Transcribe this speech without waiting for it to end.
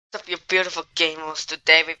What's up, you beautiful gamers?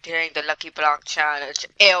 Today we're playing the Lucky Block Challenge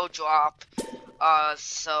airdrop.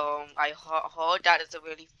 So I heard that it's a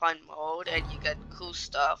really fun mode and you get cool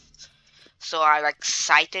stuff. So I'm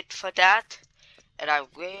excited for that, and I'm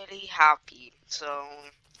really happy. So,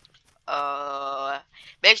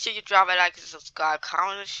 make sure you drop a like and subscribe,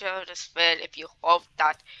 comment and share this video if you hope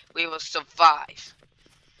that we will survive.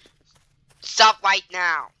 Stop right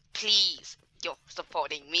now, please. You're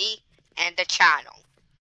supporting me and the channel.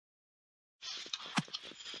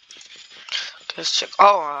 Let's check.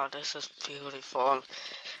 Oh, wow, this is beautiful.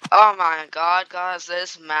 Oh my god, guys,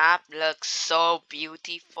 this map looks so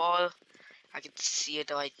beautiful. I can see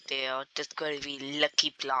it right there. There's gonna be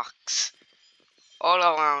lucky blocks all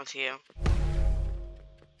around here.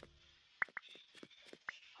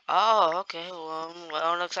 Oh, okay,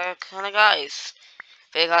 well, looks like kind of guys.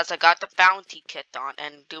 Because I got the bounty kit on,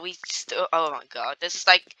 and do we still? Oh my god, this is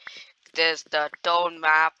like there's the third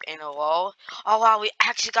map in a row. Oh wow, we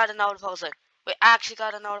actually got another person. We actually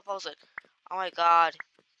got another person. Oh my god,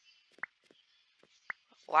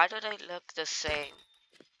 why do they look the same?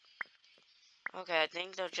 Okay, I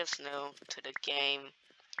think they're just new to the game.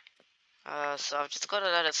 So I'm just gonna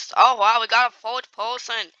let us. Oh wow, we got a fourth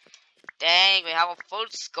person. Dang, we have a full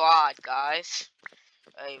squad, guys.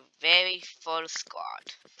 A very full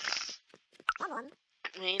squad.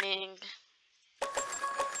 Meaning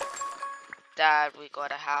that we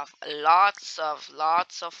gotta have lots of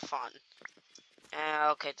fun.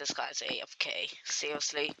 Okay, this guy's AFK.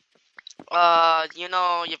 Seriously. You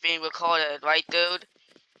know you're being recorded, right, dude?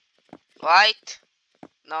 Right?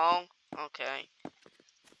 No? Okay.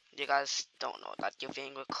 You guys don't know that you're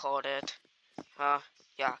being recorded. Huh?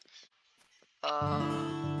 Yeah.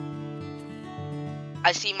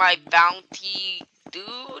 I see my bounty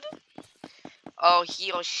dude. Oh,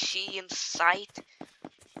 he or she in sight.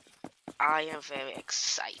 I am very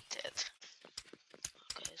excited.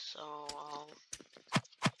 Okay, so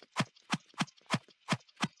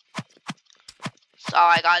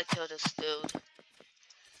I gotta kill this dude.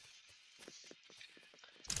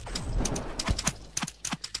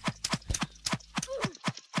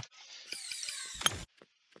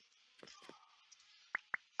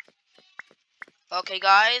 Okay,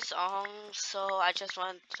 guys. So I just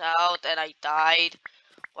went out and I died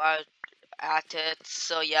while at it.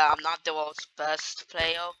 So yeah, I'm not the world's best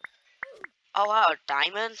player. Oh wow,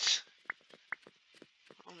 diamonds.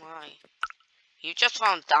 Oh my, you just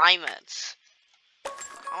found diamonds.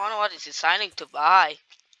 I wonder what he's deciding to buy.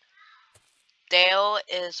 Dale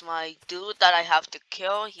is my dude that I have to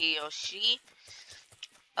kill, he or she.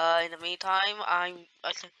 In the meantime,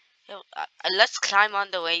 let's climb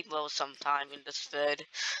on the rainbow sometime in this vid.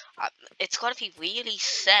 It's gonna be really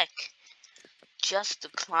sick just to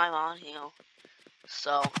climb on here.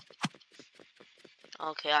 So,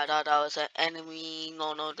 okay, I thought that was an enemy.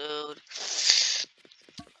 No, dude.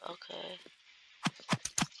 Okay.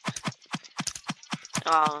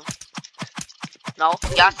 No.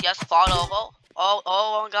 Yes, fall over.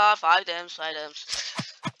 Oh my god, 5 five dims.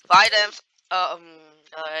 5 dims.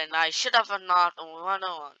 And I should have not run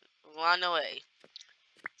away.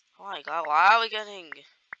 Oh my god, why are we getting?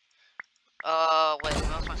 Wait,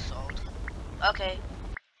 where's my sword? Okay.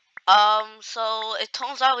 So it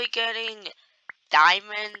turns out we're getting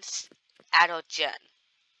diamonds at a gen.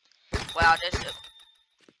 Wow, this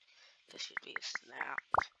should be a snap.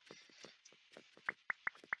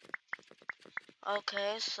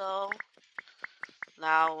 Okay, so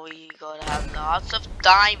now we gotta have lots of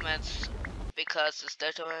diamonds because it's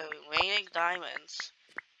literally raining diamonds.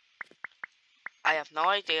 I have no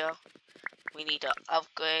idea. We need to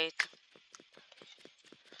upgrade.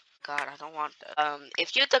 God, I don't want.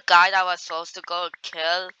 If you're the guy that was supposed to go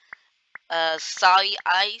kill, sorry,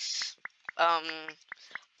 Ice.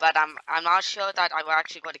 But I'm not sure that I'm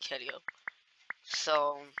actually going to kill you.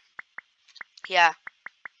 So, yeah.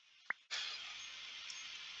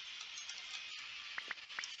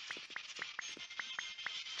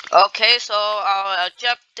 Okay, so our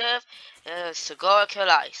objective is to go kill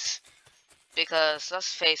Ice. Because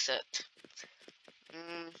let's face it,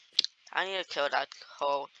 I need to kill that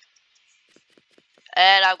hole.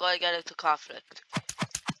 And I'm going to get into conflict.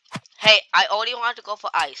 Hey, I only want to go for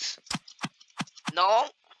Ice. No?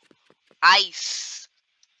 Ice.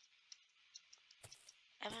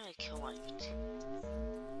 I'm gonna kill one.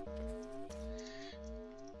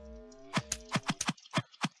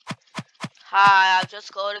 Hi, I'm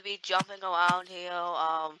just going to be jumping around here.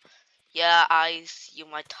 Yeah, Ice, you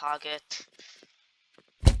my target.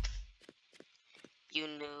 You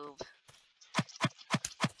noob.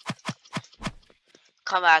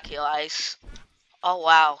 Come back here, Ice. Oh,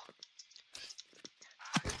 wow.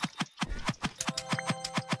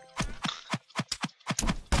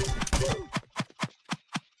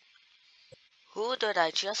 did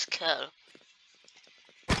I just kill?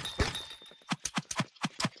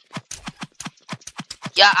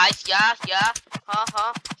 Yeah, yeah.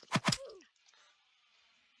 Huh.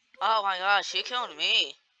 Oh my god, she killed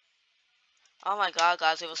me. Oh my god,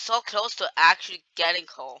 guys, it was so close to actually getting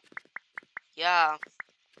coal. Yeah,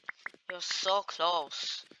 it was so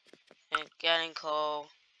close. And getting coal.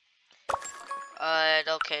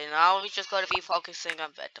 Okay, now we just gotta be focusing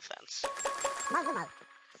on bed defense.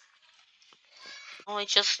 We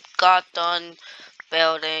just got done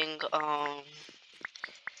building,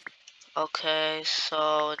 okay,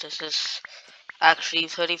 so this is actually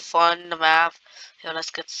pretty fun, the map. Here,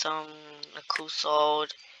 let's get some a cool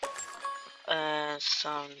sword and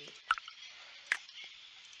some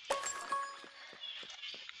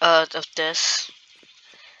of this.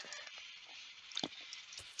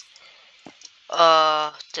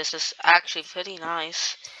 This is actually pretty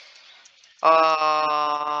nice.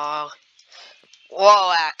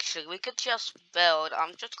 Whoa, actually, we could just build.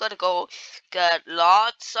 I'm just gonna go get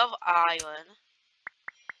lots of iron.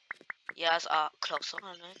 Yes, close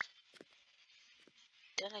on it.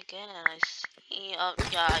 Then again, I see,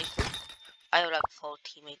 yeah, I have like 4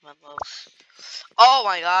 teammate members. Oh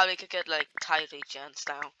my god, we could get like tidy gens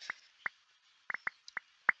now.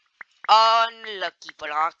 Unlucky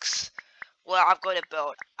blocks. Well, I'm gonna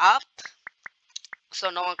build up so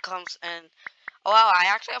no one comes in. Oh wow, I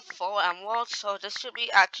actually have 4 emeralds, so this should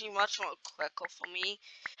be actually much more quicker for me.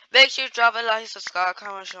 Make sure to drop a like, subscribe,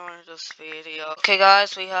 comment, share this video. Okay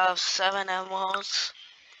guys, we have 7 emeralds.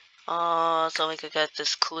 So we could get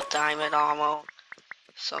this cool diamond armor.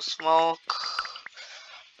 Some smoke.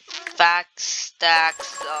 Fat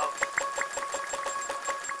stacks of...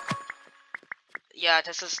 Yeah,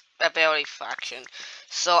 this is a berry faction.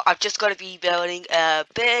 So I'm just gonna be building a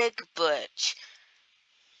big butch.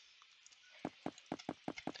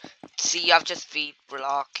 See, I've just been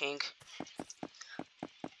blocking.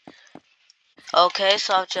 Okay,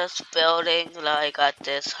 so I'm just building like at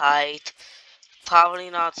this height. Probably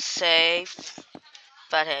not safe,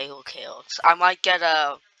 but hey, who cares? I might get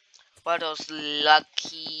one of those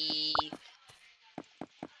lucky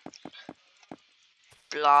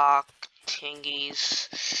block thingies,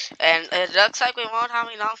 and it looks like we won't have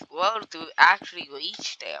enough wood to actually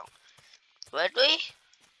reach there. Would we?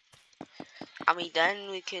 I mean, then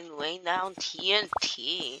we can rain down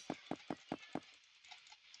TNT.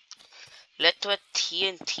 Let's put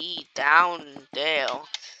TNT down there.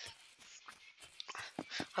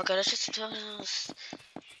 Okay, let's just do this.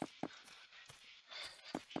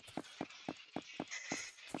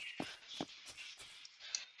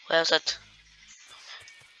 Where's it?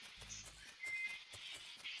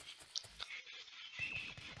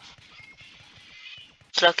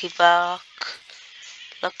 Lucky block.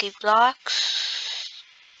 Lucky blocks.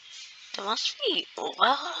 There must be. Where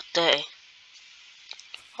are they?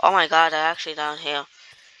 Oh my god, they're actually down here.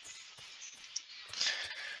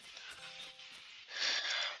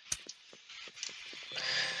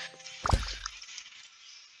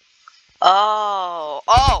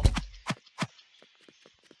 Oh!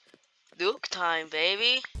 Nuke time,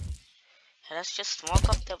 baby. Let's just smoke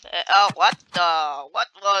up the bed. Oh, what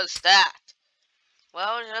was that?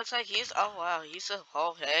 Well, it looks like oh wow, he's a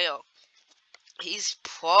whole player. He's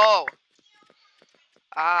pro.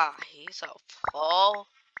 He's a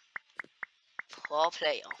pro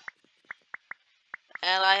player.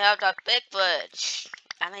 And I have that big bridge.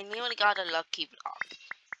 And I nearly got a lucky block.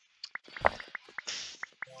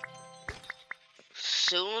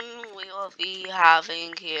 Soon we will be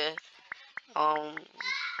having here, I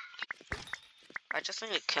just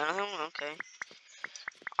need to kill him, okay.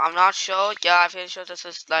 I'm not sure, yeah, I'm pretty sure this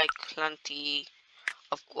is like plenty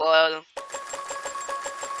of oil.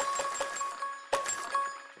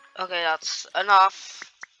 Okay, that's enough.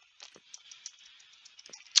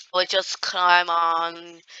 We just climb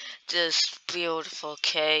on this beautiful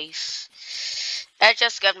case and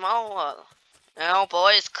just get more oil. Now,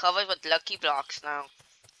 boy, it's covered with lucky blocks now.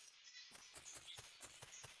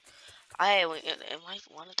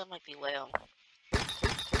 One of them might be whale.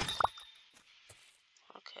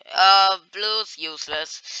 Okay, blue's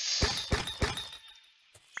useless.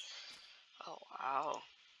 Oh, wow.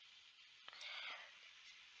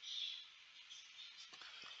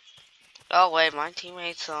 Oh, wait, my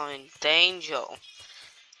teammates are in danger.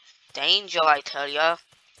 Danger, I tell ya.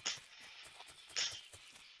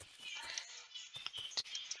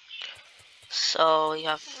 So, we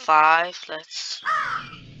have 5, let's...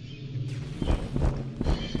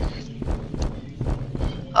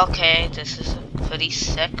 Okay, this is a pretty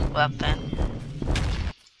sick weapon.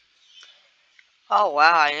 Oh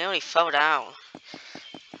wow, I nearly fell down.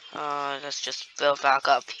 Let's just build back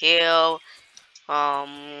up here.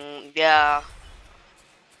 Yeah.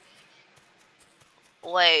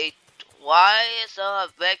 Wait, why is a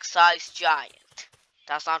big size giant?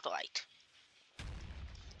 That's not right.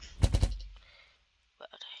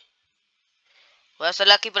 Where's the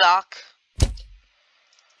lucky block?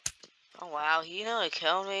 Oh wow, he nearly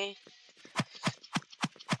killed me.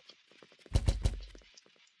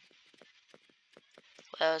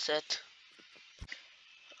 Where is it?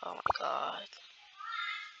 Oh my god.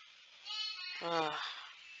 Ugh.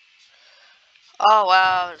 Oh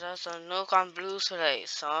wow, there's a nuke on Blue's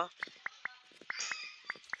place, huh?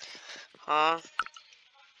 Huh?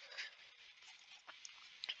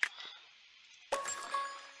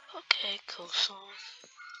 Okay, cool. So,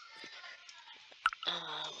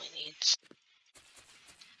 we need.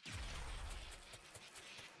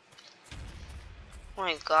 Oh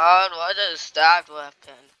my god, what is that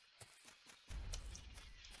weapon?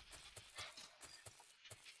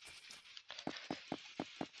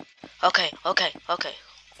 Okay, okay, okay.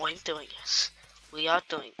 We're doing this. We are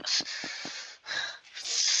doing this.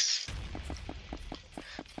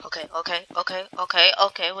 Okay, okay, okay, okay,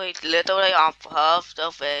 okay. We literally on half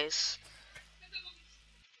the base.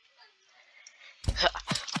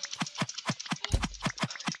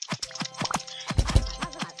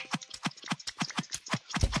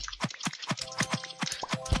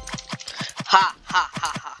 Ha ha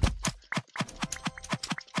ha ha.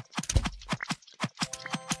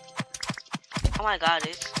 Oh my god,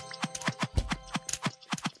 it's.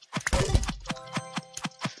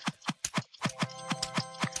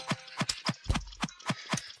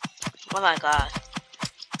 Oh my god.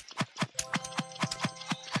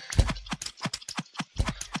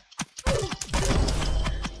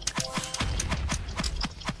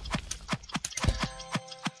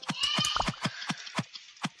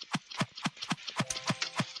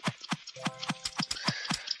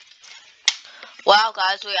 Wow,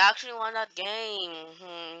 guys, we actually won that game.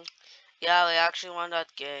 Yeah, we actually won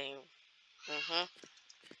that game.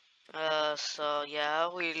 So yeah,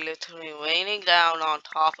 we literally raining down on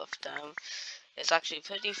top of them. It's actually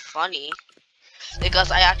pretty funny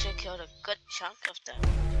because I actually killed a good chunk of them.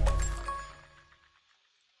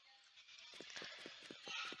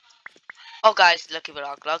 Oh, guys, lucky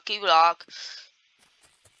block, lucky block.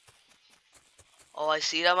 Oh, I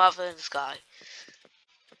see them up in the sky.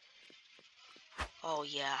 Oh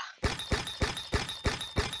yeah.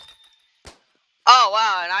 Oh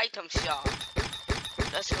wow, an item shop.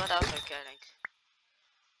 Let's see what else I'm getting.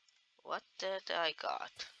 What did I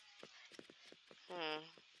got?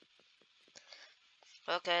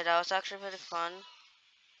 Okay, that was actually pretty fun.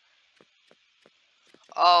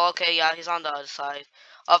 Oh, okay, yeah, he's on the other side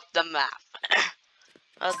of the map.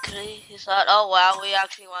 Okay, he's not. Oh wow, we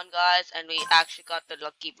actually won, guys, and we actually got the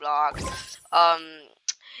lucky block. Um,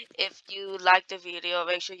 if you like the video,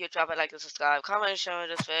 make sure you drop a like and subscribe, comment, and share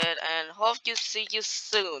this vid, and hope to see you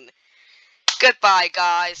soon. Goodbye,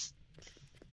 guys.